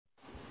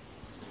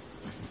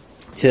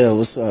Yeah,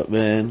 what's up,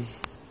 man?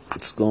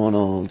 What's going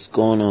on? What's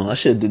going on? I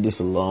should have did this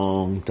a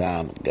long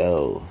time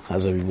ago.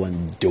 How's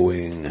everyone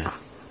doing?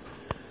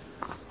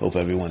 Hope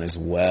everyone is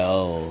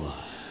well.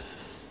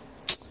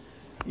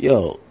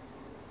 Yo,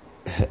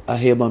 I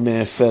hear my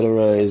man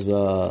Federer is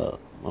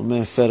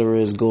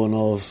going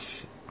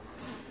off.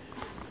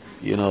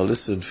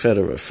 Listen,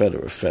 Federer.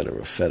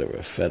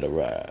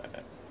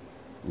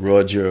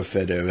 Roger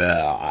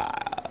Federer.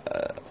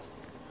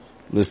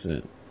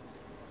 Listen,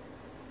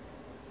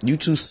 you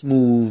too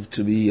smooth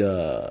to be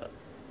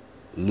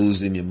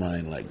losing your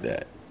mind like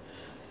that.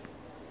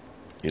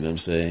 You know what I'm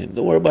saying?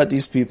 Don't worry about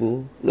these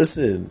people.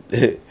 Listen,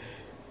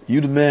 you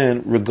the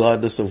man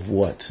regardless of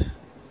what.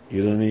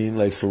 You know what I mean?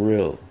 Like, for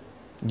real.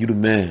 You the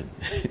man.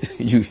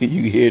 You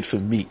hear it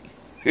from me.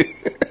 You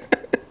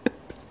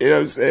know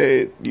what I'm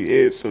saying? You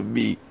hear it from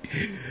me.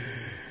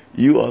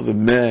 You are the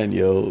man,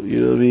 yo.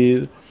 You know what I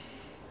mean?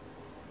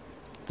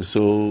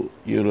 So,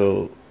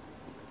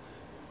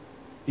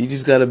 you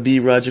just gotta be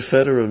Roger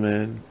Federer,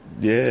 man.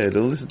 Yeah,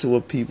 don't listen to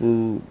what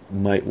people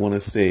might want to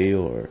say,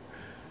 or,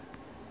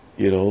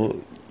 you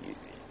know,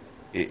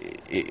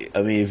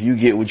 I mean, if you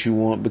get what you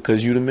want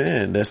because you the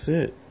man, that's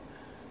it.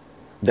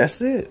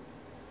 That's it.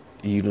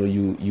 You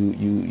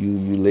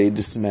laid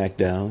the smack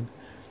down,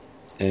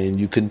 and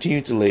you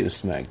continue to lay the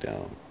smack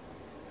down.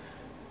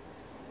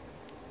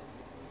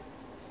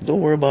 Don't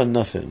worry about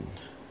nothing.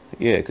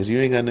 Yeah, because you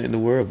ain't got nothing to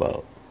worry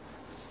about.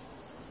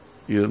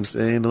 You know what I'm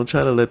saying? Don't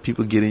try to let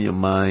people get in your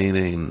mind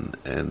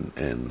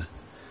and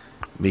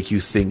make you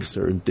think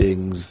certain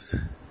things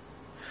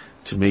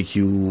to make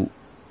you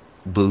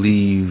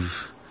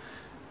believe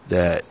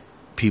that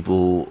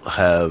people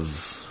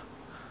have,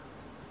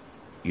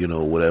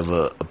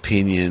 whatever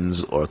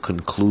opinions or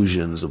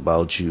conclusions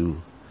about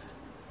you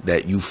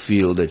that you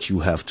feel that you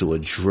have to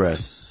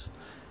address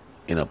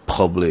in a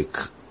public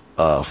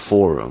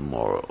forum,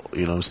 or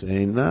you know what I'm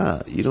saying?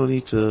 Nah, you don't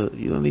need to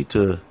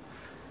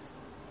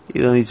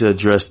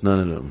address none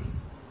of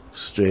them.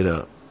 Straight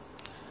up.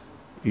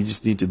 You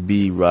just need to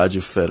be Roger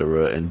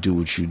Federer and do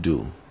what you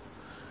do.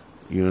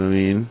 You know what I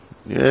mean?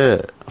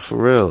 Yeah, for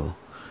real.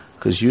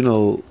 Cause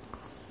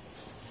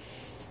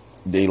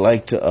they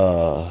like to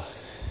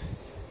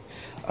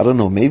I don't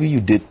know, maybe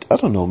you did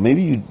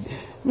maybe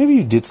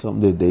you did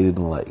something that they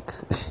didn't like.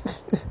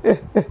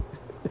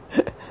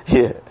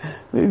 Yeah.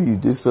 Maybe you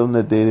did something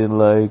that they didn't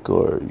like,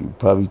 or you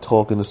probably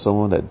talking to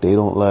someone that they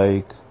don't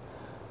like,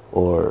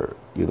 or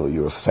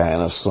you're a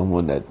fan of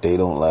someone that they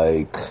don't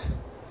like.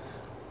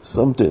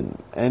 Something.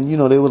 And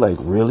they were like,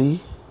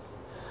 really?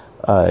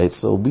 Alright,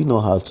 so we know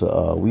how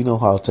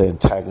to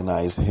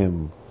antagonize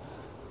him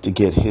to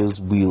get his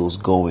wheels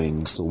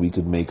going so we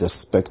could make a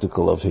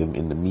spectacle of him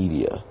in the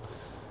media.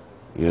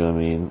 You know what I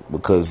mean?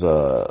 Because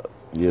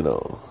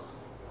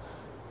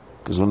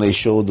when they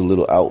showed the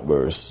little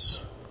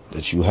outbursts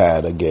that you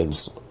had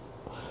against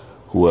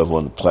whoever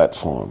on the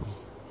platform,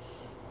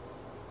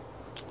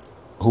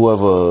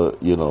 whoever,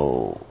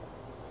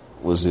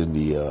 was in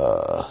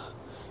the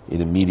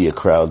media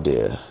crowd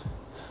there,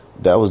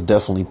 that was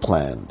definitely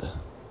planned.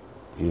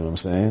 You know what I'm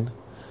saying?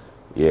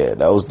 Yeah,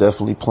 that was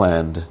definitely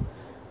planned.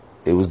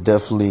 It was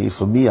definitely,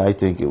 for me, I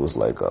think it was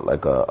like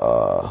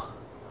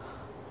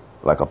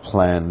a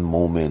planned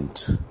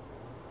moment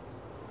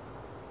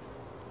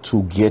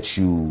to get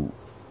you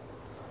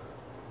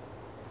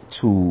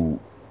to,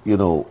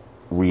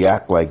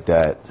 react like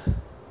that.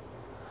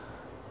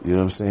 You know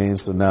what I'm saying?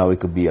 So now it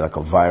could be like a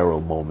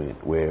viral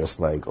moment where it's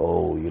like,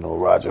 oh,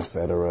 Roger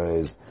Federer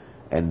is,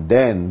 and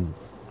then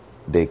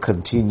they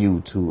continue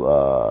to,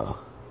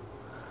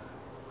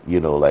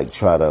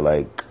 try to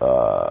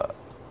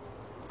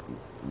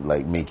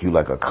make you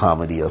like a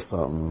comedy or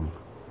something.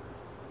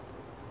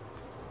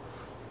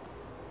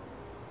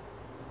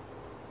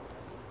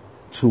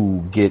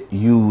 To get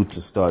you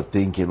to start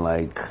thinking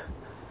like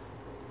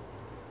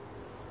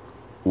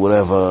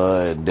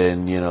whatever, and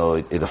then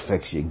it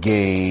affects your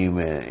game,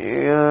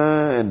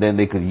 and then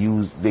they could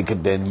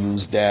then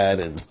use that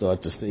and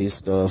start to say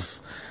stuff.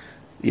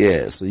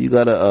 Yeah, so you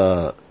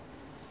gotta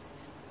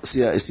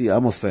see.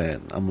 I'm a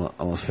fan. I'm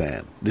a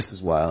fan. This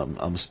is why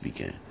I'm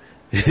speaking.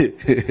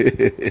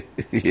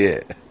 Yeah,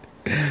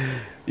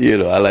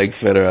 I like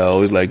Federer. I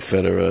always like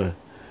Federer.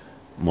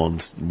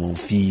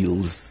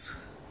 Monfils.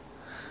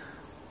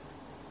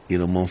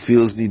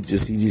 Monfils he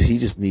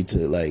just need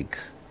to, like,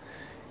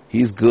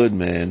 he's good,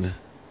 man,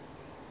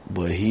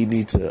 but he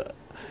need to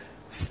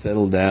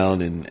settle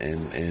down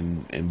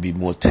and be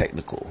more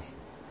technical.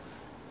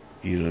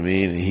 You know what I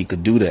mean? And he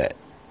could do that.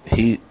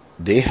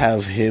 They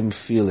have him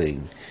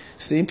feeling,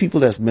 same people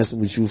that's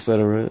messing with you,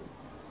 Federer,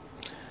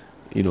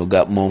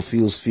 got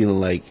Monfils feeling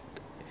like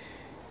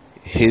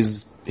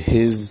his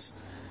he's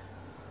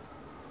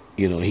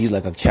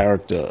like a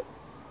character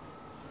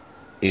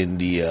in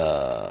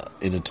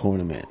the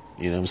tournament.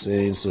 You know what I'm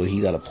saying? So he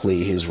got to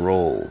play his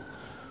role,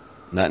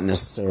 not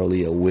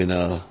necessarily a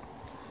winner,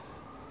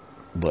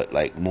 but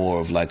like more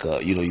of like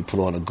a, you put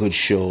on a good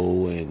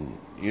show, and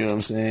you know what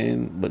I'm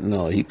saying? But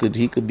no, he could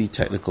be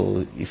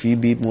technical. If he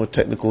be more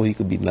technical, he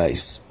could be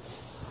nice.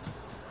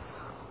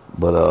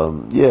 But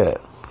yeah,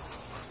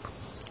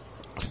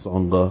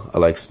 Songa. I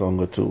like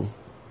Songa too.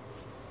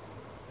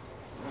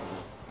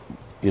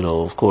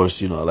 Of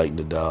course, I like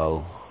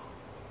Nadal,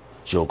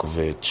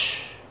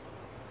 Djokovic.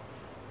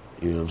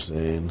 You know what I'm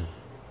saying?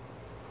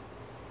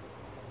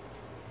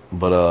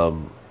 But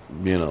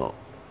you know,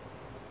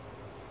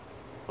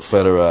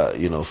 Federer.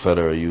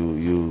 Federer.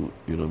 You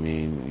know what I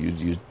mean.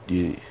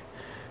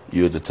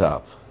 You're at the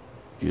top.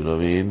 You know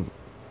what I mean?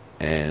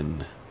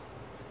 And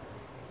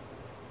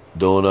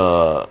don't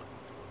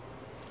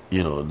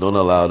don't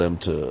allow them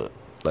to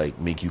like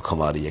make you come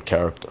out of your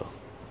character.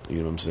 You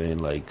know what I'm saying?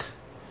 Like,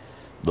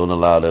 don't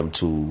allow them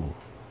to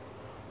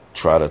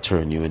try to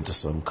turn you into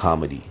some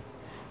comedy,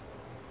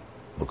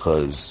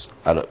 because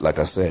like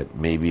I said,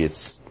 maybe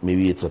it's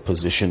a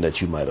position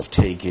that you might have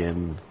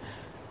taken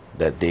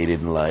that they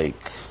didn't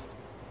like.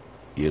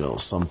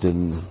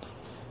 Something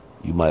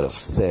you might have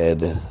said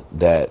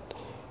that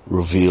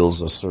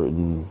reveals a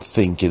certain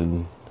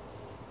thinking.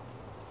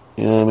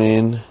 You know what I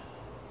mean?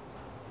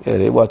 Yeah,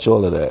 they watch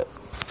all of that.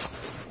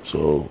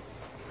 So,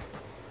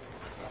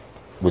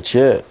 but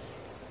yeah,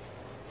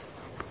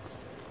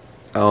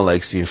 I don't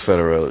like seeing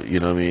Federer.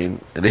 You know what I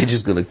mean? And they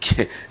just gonna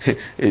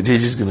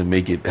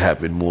make it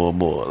happen more and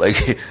more.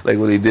 Like like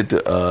what they did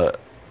to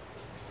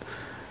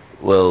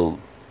well,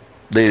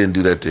 they didn't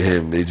do that to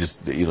him. They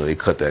just they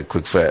cut that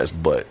quick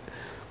fast. But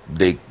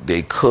they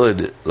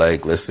could,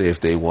 like, let's say if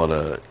they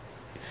wanna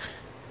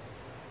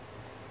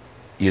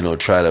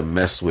try to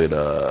mess with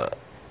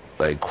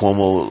like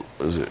Cuomo,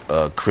 is it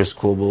Chris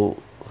Cuomo?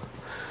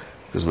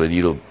 Because when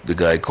the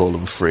guy called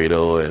him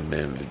Fredo, and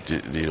then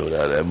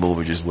that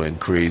movie just went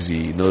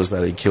crazy. Notice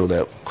how they killed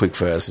that quick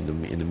fast in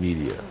the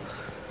media.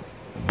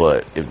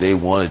 But if they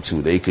wanted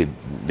to, they could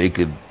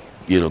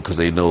because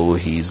they know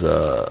he's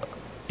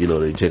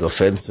they take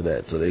offense to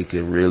that, so they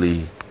could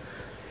really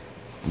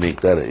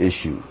make that an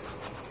issue,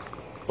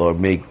 or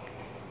make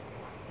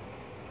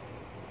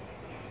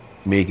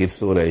it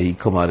so that he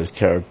come out his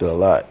character a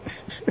lot,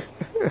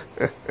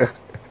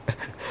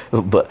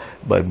 but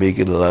by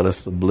making a lot of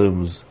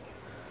sublims,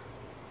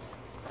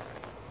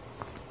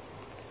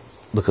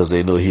 because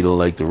they know he don't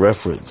like the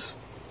reference.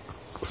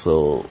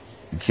 So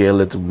you can't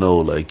let them know,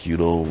 like, you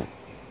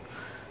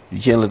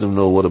can't let them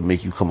know what'll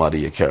make you come out of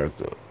your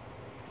character,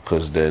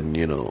 because then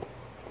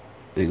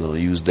they're gonna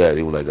use that.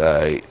 They were like,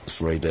 all right,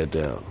 let's write that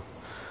down.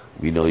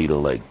 We know you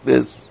don't like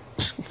this,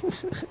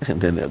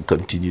 and then they'll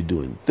continue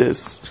doing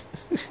this,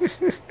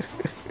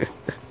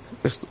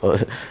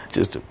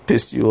 just to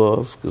piss you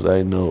off. Because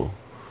I know,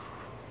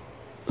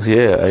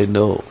 yeah, I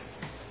know.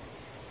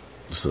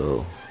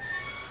 So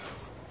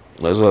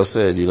that's what I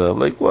said. I'm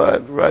like,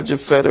 what, Roger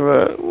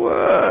Federer?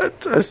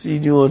 What? I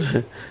seen you on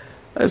the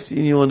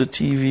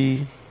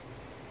TV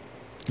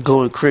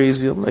going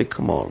crazy. I'm like,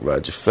 come on,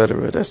 Roger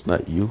Federer. That's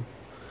not you.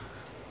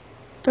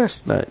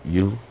 That's not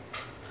you.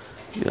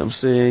 You know what I'm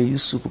saying? You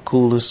super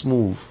cool and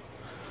smooth.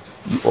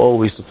 You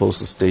always supposed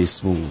to stay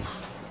smooth.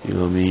 You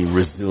know what I mean?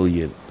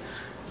 Resilient.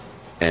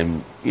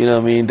 And you know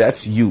what I mean?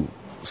 That's you.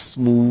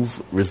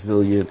 Smooth,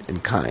 resilient,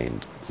 and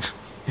kind.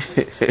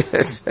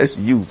 that's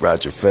you,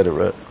 Roger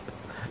Federer.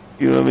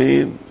 You know what I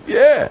mean?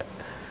 Yeah.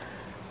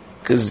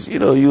 Because,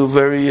 you're a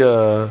very,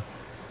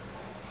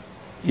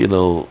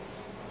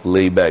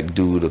 laid back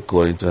dude,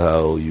 according to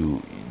how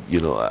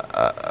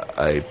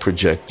I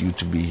project you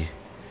to be,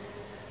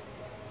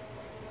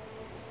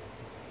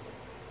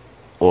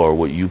 or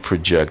what you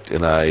project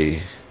and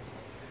I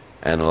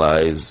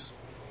analyze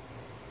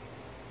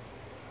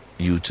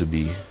you to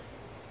be.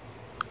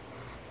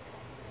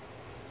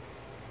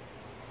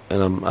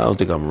 And I don't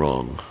think I'm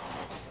wrong.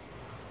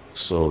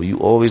 So you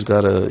always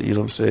gotta, you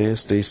know what I'm saying,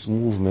 stay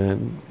smooth,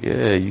 man.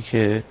 Yeah, you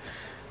can't,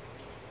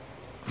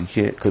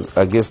 because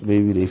I guess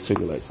maybe they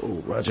figure like,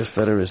 oh, Roger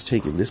Federer is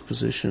taking this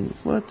position.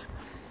 What?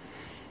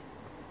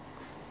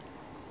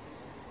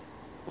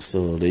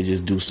 So they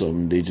just do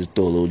something. They just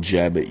throw a little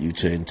jab at you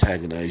to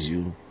antagonize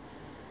you,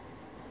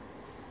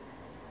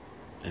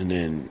 and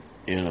then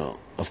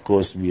of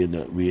course we in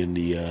the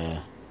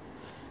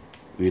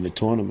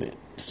tournament,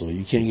 so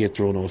you can't get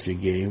thrown off your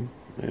game.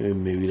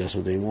 And maybe that's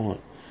what they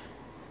want.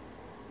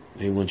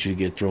 They want you to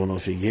get thrown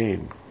off your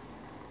game.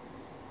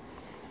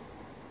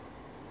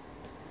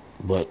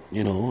 But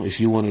if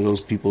you're one of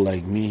those people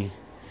like me,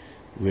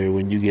 where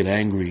when you get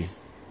angry,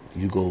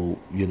 you go,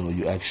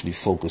 you actually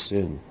focus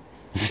in.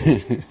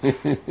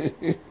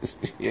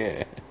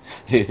 Yeah,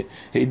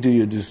 they do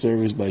you a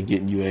disservice by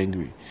getting you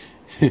angry.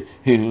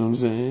 You know what I'm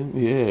saying?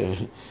 Yeah,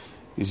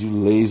 because you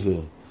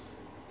laser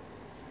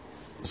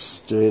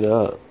straight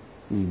up.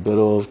 You better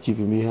off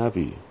keeping me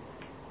happy.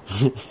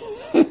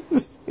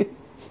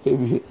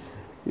 You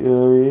know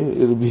what I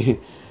mean?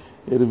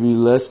 It'll be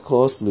less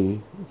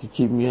costly to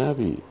keep me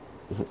happy.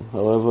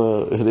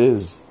 However, it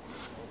is,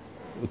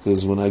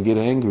 because when I get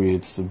angry,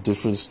 it's a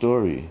different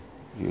story.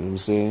 You know what I'm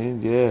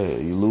saying? Yeah,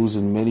 you lose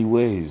in many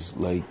ways.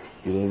 Like,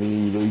 you know what I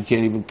mean? You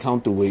can't even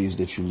count the ways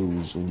that you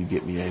lose when you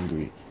get me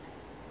angry.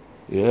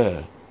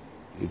 Yeah,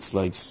 it's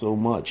like so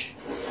much.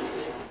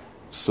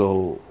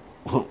 So,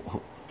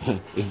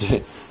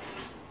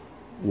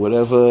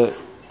 whatever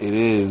it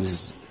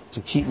is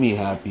to keep me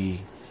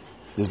happy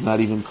does not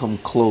even come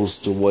close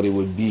to what it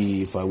would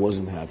be if I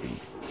wasn't happy.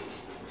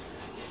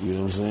 You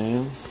know what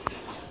I'm saying?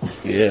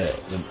 Yeah.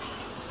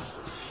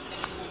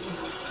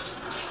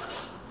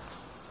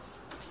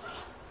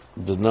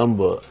 The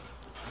number,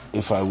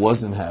 if I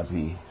wasn't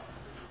happy,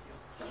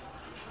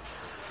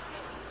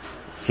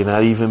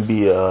 cannot even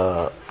be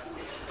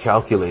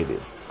calculated.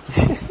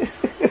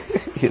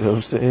 You know what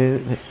I'm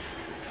saying?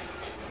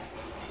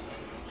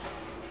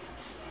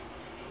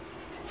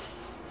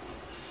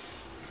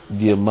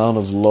 The amount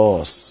of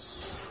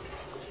loss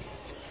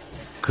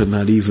could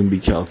not even be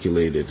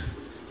calculated.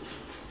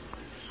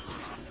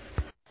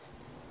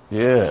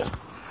 Yeah.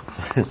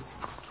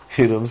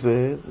 You know what I'm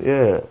saying?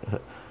 Yeah.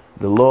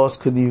 The loss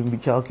couldn't even be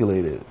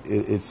calculated.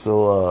 It's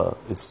so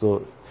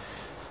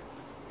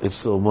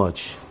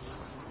much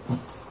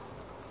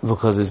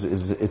because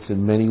it's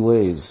in many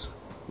ways.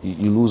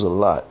 You lose a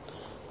lot.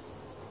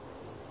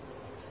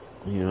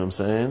 You know what I'm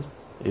saying?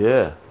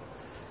 Yeah.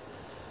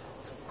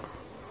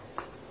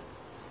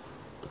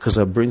 Because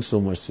I bring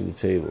so much to the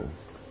table.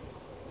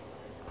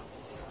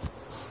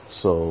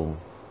 So,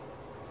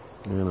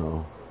 you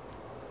know.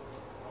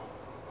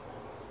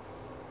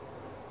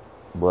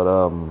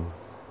 But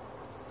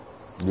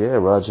yeah,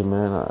 Roger,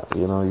 man.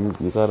 You know, you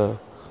gotta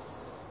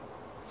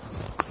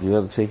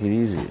take it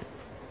easy.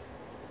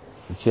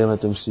 You can't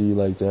let them see you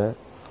like that.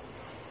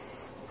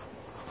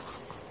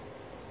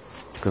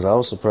 Because I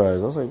was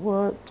surprised. I was like,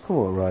 what? Come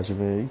on, Roger,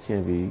 man.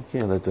 You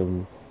can't let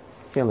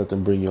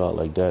them bring you out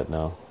like that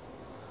now.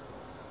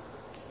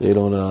 They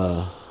don't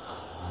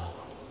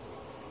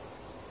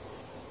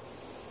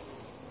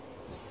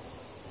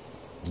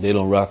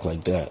rock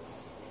like that.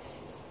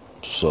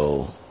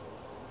 So,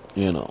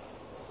 you know,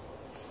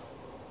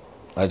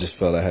 I just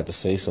felt I had to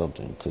say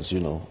something because, you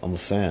know, I'm a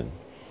fan.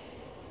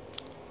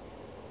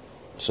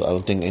 So I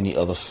don't think any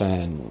other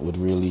fan would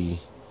really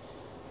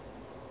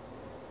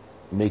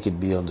make it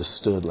be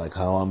understood like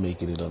how I'm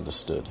making it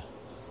understood.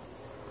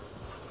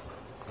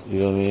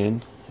 You know what I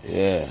mean?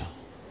 Yeah.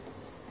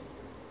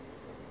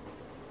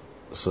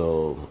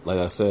 So, like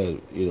I said,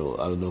 you know,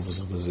 I don't know if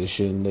it's a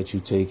position that you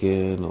take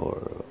in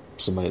or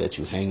somebody that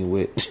you hanging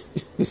with,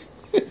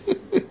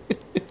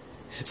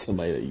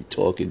 somebody that you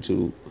talking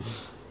to,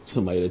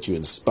 somebody that you're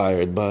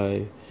inspired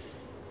by,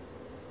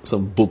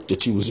 some book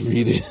that you was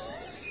reading,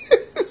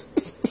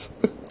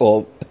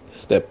 all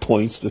that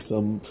points to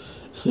some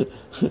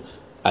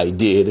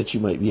idea that you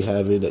might be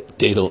having that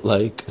they don't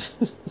like.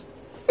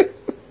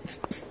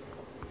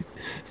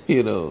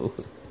 You know,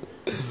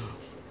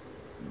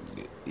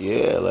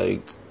 yeah,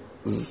 like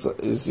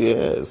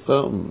it's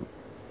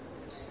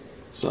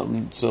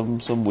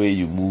some way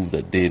you move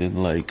that they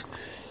didn't like,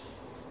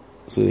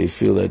 so they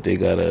feel that they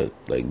gotta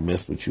like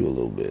mess with you a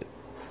little bit.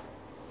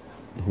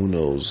 Who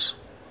knows?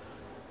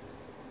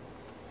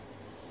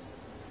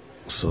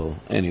 So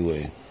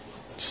anyway,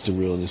 it's the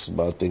Realness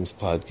About Things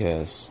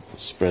podcast.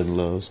 Spreading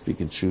love,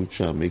 speaking truth,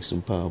 trying to make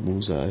some power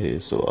moves out here.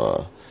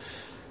 So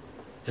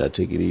y'all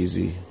take it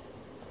easy.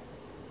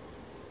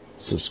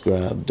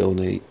 Subscribe,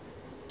 donate,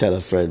 tell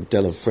a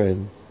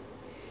friend.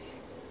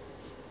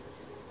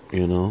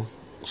 You know,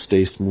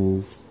 stay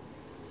smooth,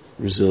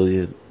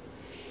 resilient.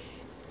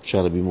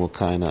 Try to be more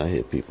kind out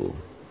here, people.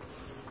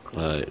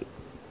 Alright,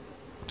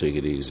 take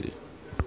it easy.